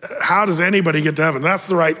 How does anybody get to heaven? That's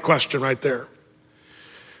the right question right there.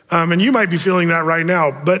 And you might be feeling that right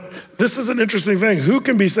now, but this is an interesting thing. Who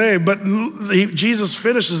can be saved? But Jesus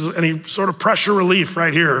finishes and he sort of pressure relief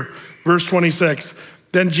right here, verse 26.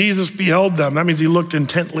 Then Jesus beheld them. That means he looked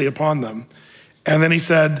intently upon them. And then he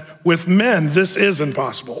said, with men, this is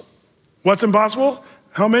impossible. What's impossible?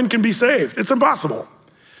 How men can be saved. It's impossible.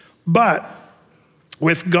 But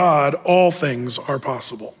with God, all things are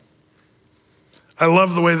possible. I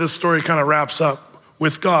love the way this story kind of wraps up.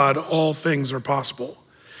 With God, all things are possible.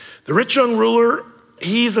 The rich young ruler,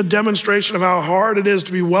 he's a demonstration of how hard it is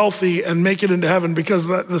to be wealthy and make it into heaven because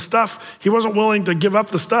the stuff, he wasn't willing to give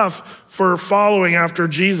up the stuff for following after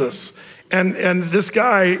Jesus. And this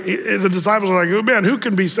guy, the disciples are like, oh man, who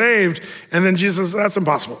can be saved? And then Jesus says, that's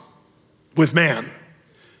impossible with man.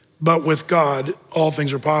 But with God, all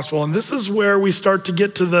things are possible. And this is where we start to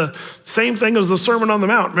get to the same thing as the Sermon on the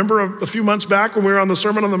Mount. Remember a few months back when we were on the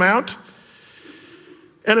Sermon on the Mount?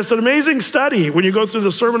 And it's an amazing study when you go through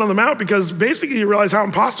the Sermon on the Mount because basically you realize how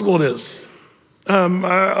impossible it is.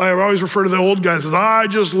 I always refer to the old guys as, I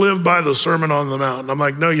just live by the Sermon on the Mount. And I'm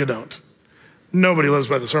like, no, you don't. Nobody lives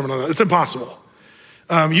by the Sermon on the Mount. It's impossible.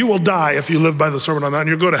 You will die if you live by the Sermon on the Mount,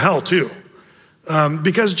 and you'll go to hell too.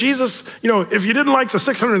 Because Jesus, if you didn't like the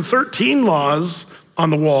 613 laws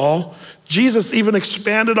on the wall, Jesus even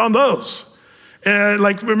expanded on those. And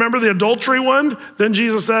remember the adultery one? Then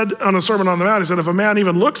Jesus said on a Sermon on the Mount, he said, if a man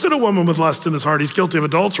even looks at a woman with lust in his heart, he's guilty of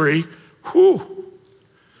adultery. Whew.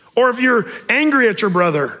 Or if you're angry at your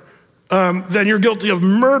brother, then you're guilty of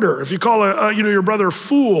murder. If you call your brother a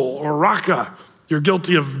fool or raka, you're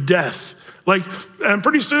guilty of death. And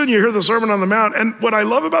pretty soon you hear the Sermon on the Mount. And what I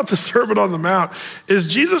love about the Sermon on the Mount is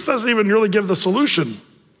Jesus doesn't even really give the solution.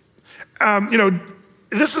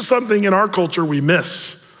 This is something in our culture we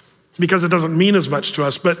miss because it doesn't mean as much to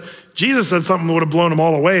us. But Jesus said something that would have blown them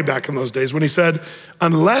all away back in those days when he said,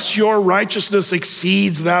 unless your righteousness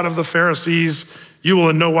exceeds that of the Pharisees, you will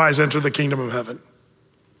in no wise enter the kingdom of heaven.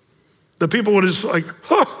 The people would just like,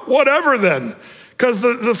 whatever then. Because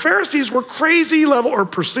the Pharisees were crazy level, or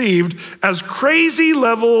perceived as crazy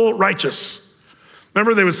level righteous.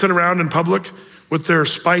 Remember, they would sit around in public with their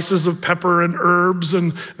spices of pepper and herbs,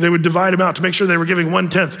 and they would divide them out to make sure they were giving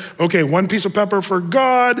 1/10. Okay, 1 piece of pepper for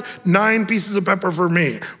God, 9 pieces of pepper for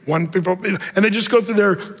me. And they just go through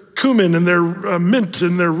their cumin and their mint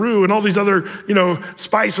and their rue and all these other,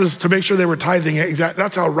 spices to make sure they were tithing exactly.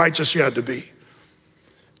 That's how righteous you had to be.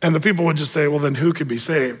 And the people would just say, well, then who could be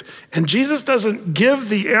saved? And Jesus doesn't give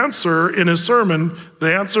the answer in his sermon,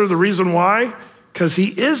 the reason why, because he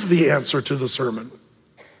is the answer to the sermon.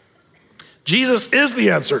 Jesus is the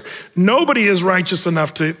answer. Nobody is righteous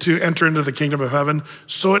enough to enter into the kingdom of heaven.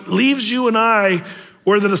 So it leaves you and I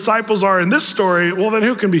where the disciples are in this story. Well, then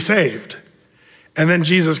who can be saved? And then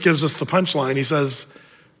Jesus gives us the punchline. He says,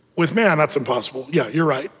 with man, that's impossible. Yeah, you're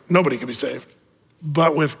right. Nobody can be saved.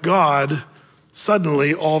 But with God,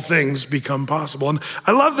 suddenly all things become possible. And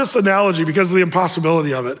I love this analogy because of the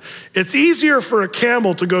impossibility of it. It's easier for a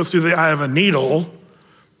camel to go through the eye of a needle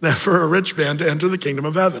than for a rich man to enter the kingdom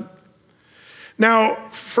of heaven. Now,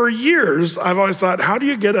 for years, I've always thought, how do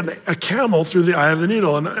you get a camel through the eye of the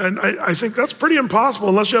needle? And I think that's pretty impossible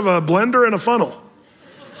unless you have a blender and a funnel.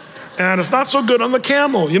 And it's not so good on the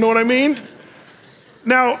camel, you know what I mean?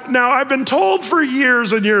 Now I've been told for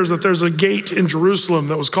years and years that there's a gate in Jerusalem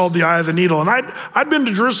that was called the Eye of the Needle. And I'd been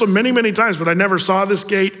to Jerusalem many, many times, but I never saw this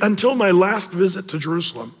gate until my last visit to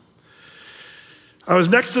Jerusalem. I was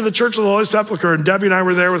next to the Church of the Holy Sepulchre, and Debbie and I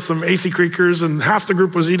were there with some Athey Creekers, and half the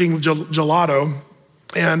group was eating gelato.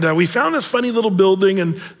 And we found this funny little building,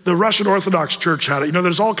 and the Russian Orthodox Church had it.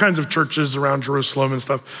 There's all kinds of churches around Jerusalem and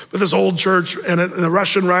stuff, but this old church, and the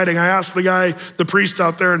Russian writing, I asked the guy, the priest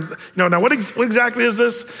out there, and now what exactly is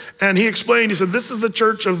this? And he explained, he said, this is the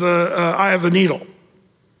Church of the Eye of the Needle.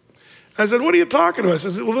 I said, what are you talking about? I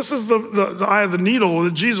said, well, this is the eye of the needle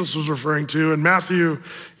that Jesus was referring to in Matthew,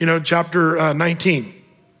 chapter 19.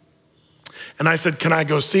 And I said, can I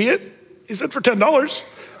go see it? He said, for $10.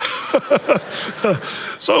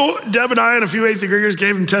 So Deb and I and a few Athey Creekers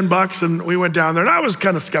gave him $10 and we went down there, and I was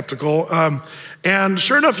kind of skeptical. And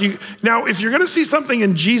sure enough, if you're gonna see something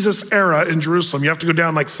in Jesus' era in Jerusalem, you have to go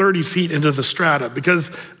down like 30 feet into the strata because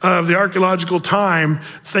of the archaeological time,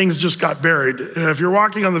 things just got buried. If you're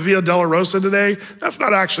walking on the Via Dolorosa today, that's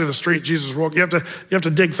not actually the street Jesus walked. You have to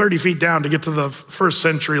dig 30 feet down to get to the first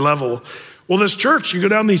century level. Well, this church, you go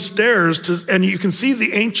down these stairs and you can see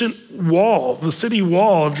the ancient wall, the city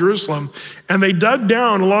wall of Jerusalem, and they dug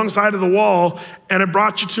down alongside of the wall, and it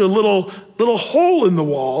brought you to a little hole in the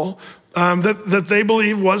wall that they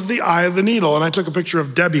believe was the eye of the needle. And I took a picture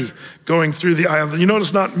of Debbie going through the eye of the needle. You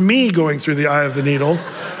notice not me going through the eye of the needle,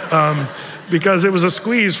 because it was a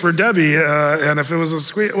squeeze for Debbie. And if it was a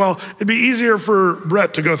squeeze, well, it'd be easier for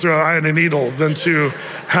Brett to go through an eye of the needle than to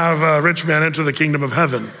have a rich man enter the kingdom of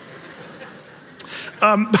heaven.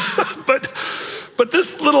 But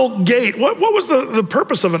this little gate, what was the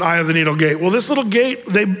purpose of an eye of the needle gate? Well, this little gate,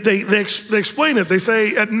 they explain it. They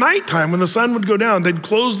say at nighttime when the sun would go down, they'd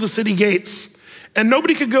close the city gates and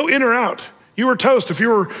nobody could go in or out. You were toast. If you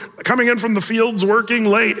were coming in from the fields working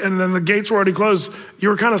late and then the gates were already closed, you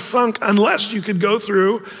were kind of sunk unless you could go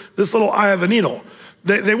through this little eye of the needle.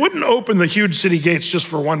 They wouldn't open the huge city gates just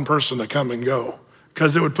for one person to come and go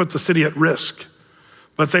because it would put the city at risk.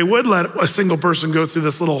 But they would let a single person go through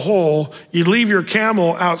this little hole. You'd leave your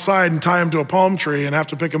camel outside and tie him to a palm tree and have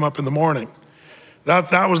to pick him up in the morning.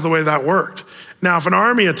 That was the way that worked. Now, if an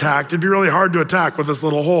army attacked, it'd be really hard to attack with this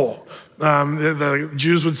little hole. The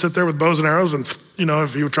Jews would sit there with bows and arrows, and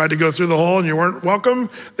if you tried to go through the hole and you weren't welcome,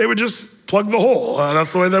 they would just plug the hole.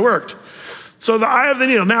 That's the way they worked. So the eye of the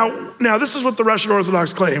needle. Now this is what the Russian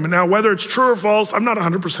Orthodox claim. And now whether it's true or false, I'm not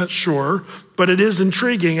 100% sure, but it is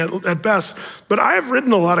intriguing at best. But I have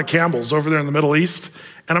ridden a lot of camels over there in the Middle East,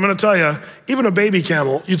 and I'm gonna tell you, even a baby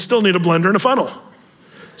camel, you'd still need a blender and a funnel.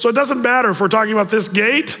 So it doesn't matter if we're talking about this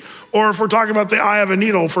gate or if we're talking about the eye of a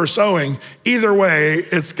needle for sowing. Either way,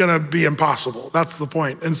 it's gonna be impossible. That's the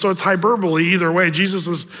point. And so it's hyperbole either way. Jesus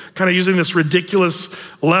is kind of using this ridiculous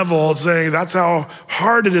level, saying that's how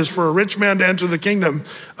hard it is for a rich man to enter the kingdom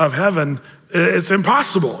of heaven. It's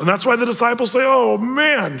impossible. And that's why the disciples say, oh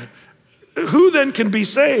man, who then can be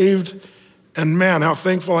saved? And man, how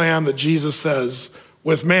thankful I am that Jesus says,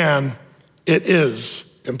 with man, it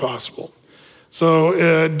is impossible.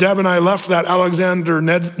 So Deb and I left that Alexander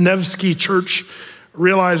Nevsky church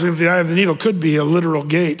realizing that the eye of the needle could be a literal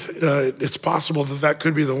gate. It's possible that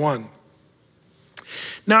could be the one.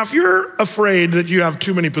 Now, if you're afraid that you have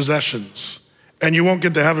too many possessions and you won't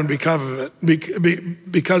get to heaven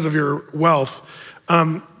because of your wealth,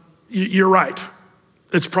 you're right.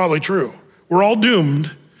 It's probably true. We're all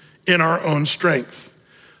doomed in our own strength.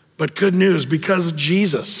 But good news, because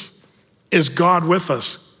Jesus is God with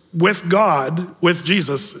us, with God, with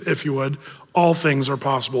Jesus, if you would, all things are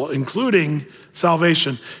possible, including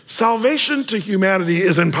salvation. Salvation to humanity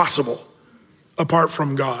is impossible apart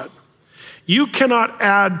from God. You cannot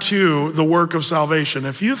add to the work of salvation.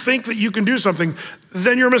 If you think that you can do something,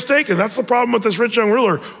 then you're mistaken. That's the problem with this rich young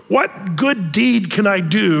ruler. What good deed can I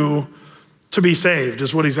do to be saved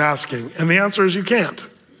is what he's asking. And the answer is you can't.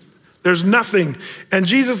 There's nothing. And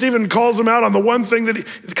Jesus even calls him out on the one thing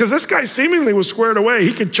because this guy seemingly was squared away.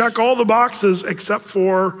 He could check all the boxes except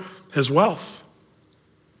for his wealth.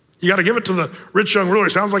 You got to give it to the rich young ruler.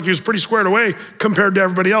 It sounds like he was pretty squared away compared to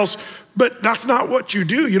everybody else, but that's not what you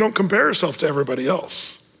do. You don't compare yourself to everybody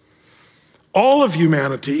else. All of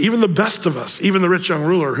humanity, even the best of us, even the rich young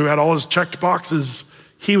ruler who had all his checked boxes,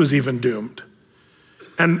 he was even doomed.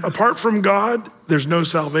 And apart from God, there's no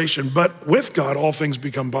salvation, but with God, all things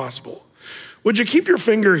become possible. Would you keep your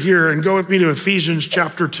finger here and go with me to Ephesians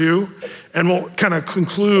chapter 2, and we'll kind of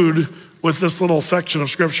conclude with this little section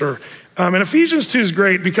of scripture. And Ephesians 2 is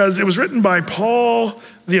great because it was written by Paul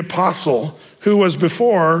the apostle, who was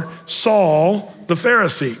before Saul the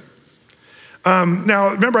Pharisee. Now,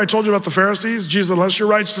 remember I told you about the Pharisees? Jesus, unless your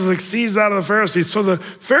righteousness exceeds that of the Pharisees. So the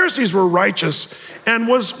Pharisees were righteous. And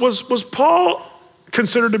was Paul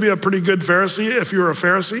considered to be a pretty good Pharisee if you were a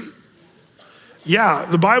Pharisee? Yeah,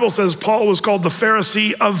 the Bible says Paul was called the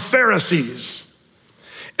Pharisee of Pharisees.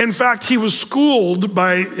 In fact, he was schooled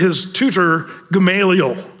by his tutor,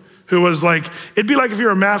 Gamaliel, who was like, it'd be like if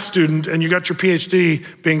you're a math student and you got your PhD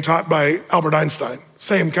being taught by Albert Einstein,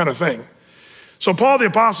 same kind of thing. So Paul the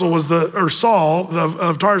apostle Saul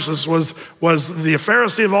of Tarsus was the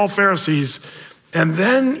Pharisee of all Pharisees. And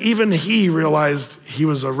then even he realized he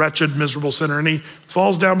was a wretched, miserable sinner, and he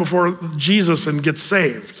falls down before Jesus and gets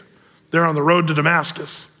saved. They're on the road to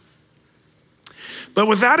Damascus. But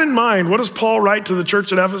with that in mind, what does Paul write to the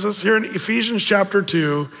church at Ephesus? Here in Ephesians chapter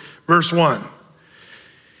 2, verse 1.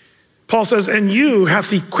 Paul says, and you hath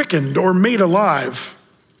he quickened or made alive,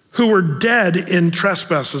 who were dead in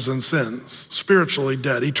trespasses and sins, spiritually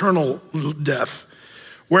dead, eternal death,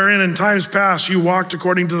 wherein in times past you walked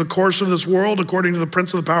according to the course of this world, according to the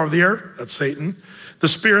prince of the power of the air, that's Satan, the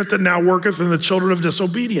spirit that now worketh in the children of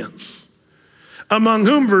disobedience. Among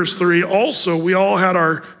whom, verse 3, also we all had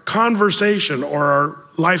our conversation or our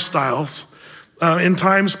lifestyles in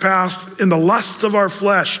times past in the lusts of our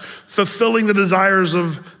flesh, fulfilling the desires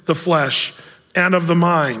of the flesh and of the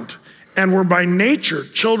mind, and were by nature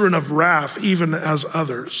children of wrath, even as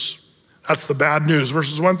others. That's the bad news,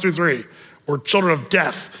 verses 1 through 3. We're children of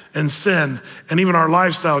death and sin, and even our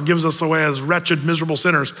lifestyle gives us away as wretched, miserable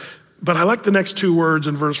sinners. But I like the next two words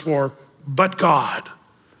in verse 4, but God.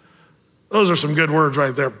 Those are some good words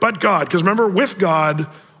right there. But God, because remember, with God,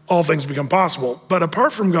 all things become possible. But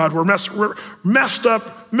apart from God, we're messed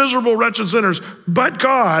up, miserable, wretched sinners. But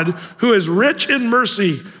God, who is rich in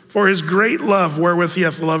mercy for his great love wherewith he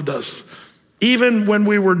hath loved us, even when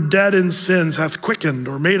we were dead in sins, hath quickened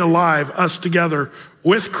or made alive us together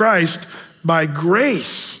with Christ. By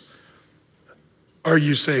grace are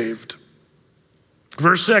you saved.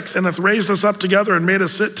 Verse 6, and hath raised us up together and made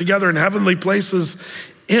us sit together in heavenly places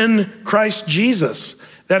in Christ Jesus,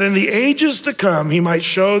 that in the ages to come he might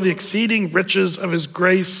show the exceeding riches of his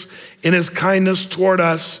grace in his kindness toward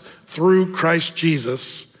us through Christ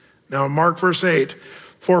Jesus. Now mark verse 8,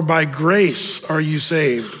 for by grace are you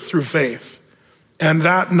saved through faith, and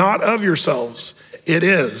that not of yourselves, it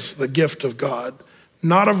is the gift of God,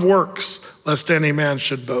 not of works, lest any man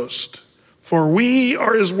should boast. For we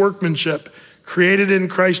are his workmanship, created in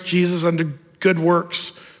Christ Jesus unto good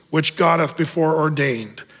works, which God hath before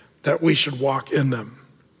ordained, that we should walk in them.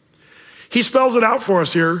 He spells it out for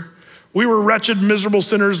us here. We were wretched, miserable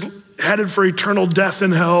sinners headed for eternal death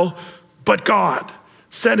in hell, but God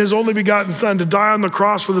sent his only begotten son to die on the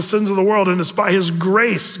cross for the sins of the world, and it's by his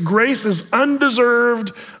grace. Grace is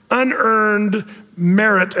undeserved, unearned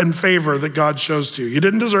merit and favor that God shows to you. You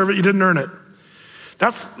didn't deserve it, you didn't earn it.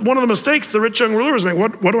 That's one of the mistakes the rich young ruler was making.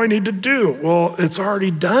 What do I need to do? Well, it's already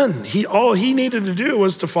done. All he needed to do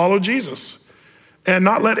was to follow Jesus and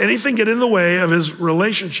not let anything get in the way of his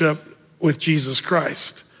relationship with Jesus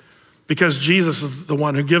Christ. Because Jesus is the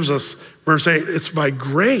one who gives us, verse 8, it's by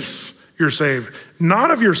grace you're saved, not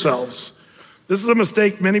of yourselves. This is a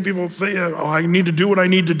mistake many people think, I need to do what I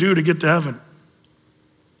need to do to get to heaven.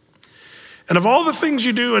 And of all the things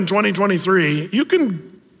you do in 2023, you can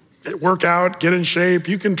work out, get in shape,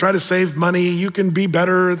 you can try to save money, you can be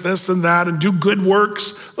better at this and that and do good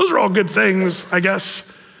works. Those are all good things, I guess.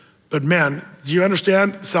 But man, do you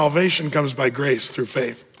understand? Salvation comes by grace through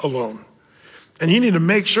faith alone. And you need to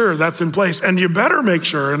make sure that's in place. And you better make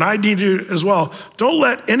sure, and I need to as well, don't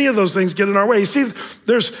let any of those things get in our way. You see,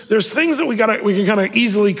 there's things that we can kind of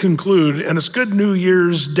easily conclude, and it's good New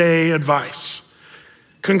Year's Day advice.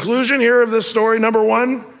 Conclusion here of this story, number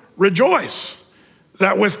one, rejoice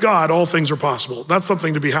that with God, all things are possible. That's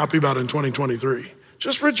something to be happy about in 2023.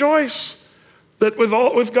 Just rejoice that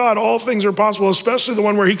with God, all things are possible, especially the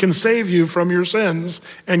one where he can save you from your sins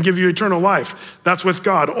and give you eternal life. That's with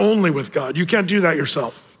God, only with God. You can't do that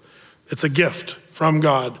yourself. It's a gift from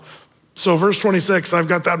God. So verse 26, I've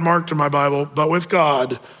got that marked in my Bible, but with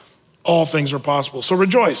God, all things are possible. So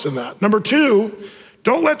rejoice in that. Number two,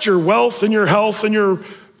 don't let your wealth and your health and your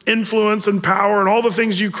influence and power and all the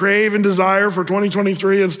things you crave and desire for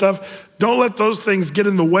 2023 and stuff, don't let those things get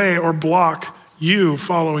in the way or block you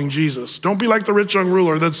following Jesus. Don't be like the rich young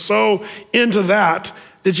ruler that's so into that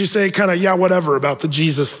you say kind of, yeah, whatever about the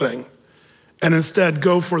Jesus thing. And instead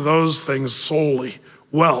go for those things solely: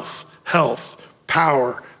 wealth, health,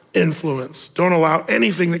 power, influence. Don't allow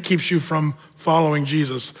anything that keeps you from following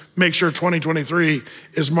Jesus. Make sure 2023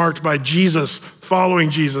 is marked by Jesus, following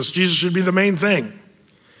Jesus. Jesus should be the main thing.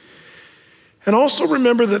 And also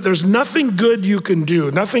remember that there's nothing good you can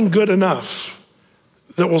do, nothing good enough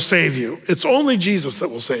that will save you. It's only Jesus that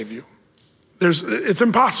will save you. It's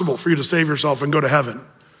impossible for you to save yourself and go to heaven.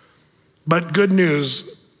 But good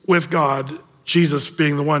news, with God, Jesus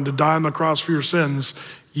being the one to die on the cross for your sins,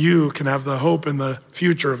 you can have the hope in the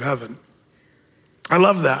future of heaven. I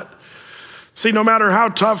love that. See, no matter how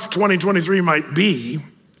tough 2023 might be,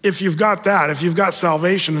 if you've got that, if you've got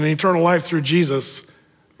salvation and eternal life through Jesus,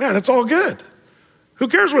 man, it's all good. Who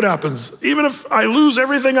cares what happens? Even if I lose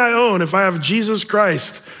everything I own, if I have Jesus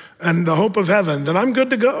Christ and the hope of heaven, then I'm good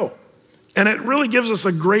to go. And it really gives us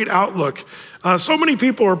a great outlook. So many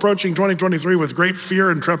people are approaching 2023 with great fear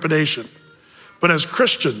and trepidation. But as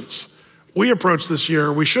Christians, we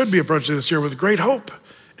should be approaching this year with great hope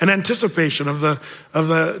and anticipation of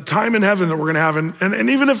the time in heaven that we're gonna have. And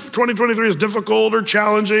even if 2023 is difficult or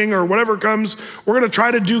challenging or whatever comes, we're gonna try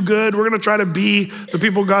to do good. We're gonna try to be the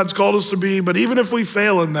people God's called us to be. But even if we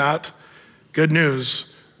fail in that, good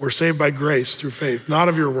news, we're saved by grace through faith, not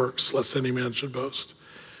of your works, lest any man should boast.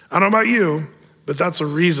 I don't know about you, but that's a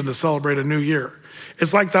reason to celebrate a new year.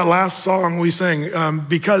 It's like that last song we sang,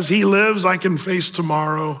 because he lives, I can face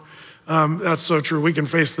tomorrow. That's so true. We can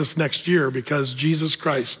face this next year because Jesus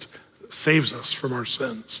Christ saves us from our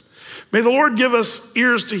sins. May the Lord give us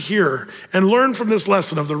ears to hear and learn from this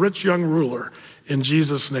lesson of the rich young ruler. In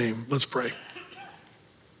Jesus' name, let's pray.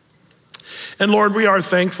 And Lord, we are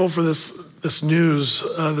thankful for this news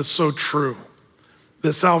that's so true,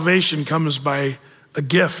 that salvation comes by a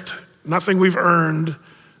gift, nothing we've earned,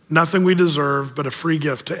 nothing we deserve, but a free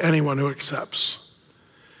gift to anyone who accepts.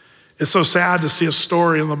 It's so sad to see a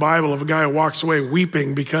story in the Bible of a guy who walks away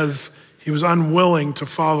weeping because he was unwilling to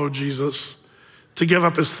follow Jesus, to give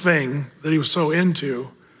up his thing that he was so into,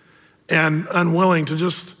 and unwilling to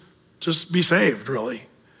just be saved, really.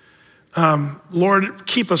 Lord,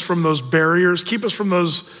 keep us from those barriers, keep us from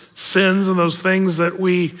those sins and those things that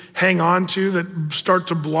we hang on to that start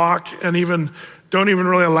to block and even don't even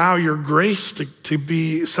really allow your grace to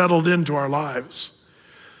be settled into our lives.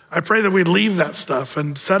 I pray that we'd leave that stuff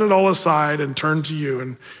and set it all aside and turn to you.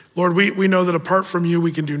 And Lord, we know that apart from you,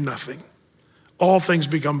 we can do nothing. All things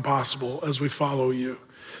become possible as we follow you.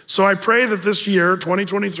 So I pray that this year,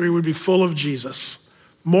 2023, would be full of Jesus.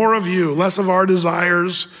 More of you, less of our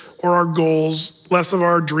desires or our goals, less of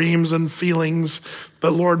our dreams and feelings,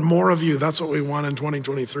 but Lord, more of you. That's what we want in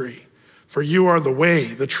 2023. For you are the way,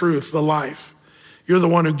 the truth, the life. You're the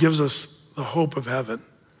one who gives us the hope of heaven.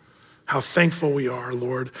 How thankful we are,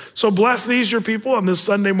 Lord. So bless these, your people, on this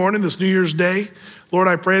Sunday morning, this New Year's Day. Lord,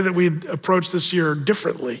 I pray that we'd approach this year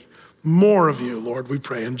differently. More of you, Lord, we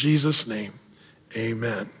pray in Jesus' name,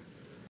 amen.